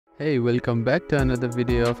Hey, welcome back to another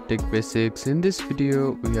video of Tech Basics. In this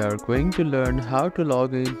video, we are going to learn how to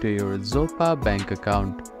log into your Zopa Bank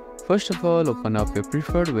account. First of all, open up your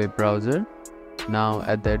preferred web browser. Now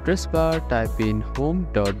at the address bar, type in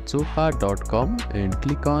home.zopa.com and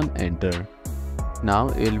click on enter.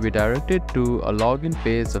 Now you'll be directed to a login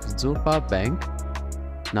page of Zopa Bank.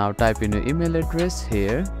 Now type in your email address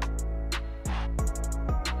here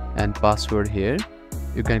and password here.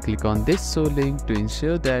 You can click on this show link to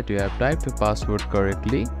ensure that you have typed your password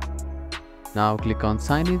correctly. Now click on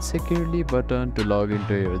sign in securely button to log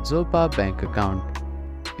into your Zopa Bank account.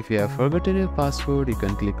 If you have forgotten your password, you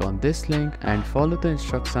can click on this link and follow the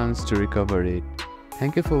instructions to recover it.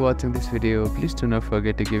 Thank you for watching this video. Please do not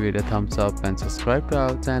forget to give it a thumbs up and subscribe to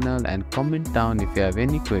our channel and comment down if you have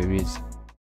any queries.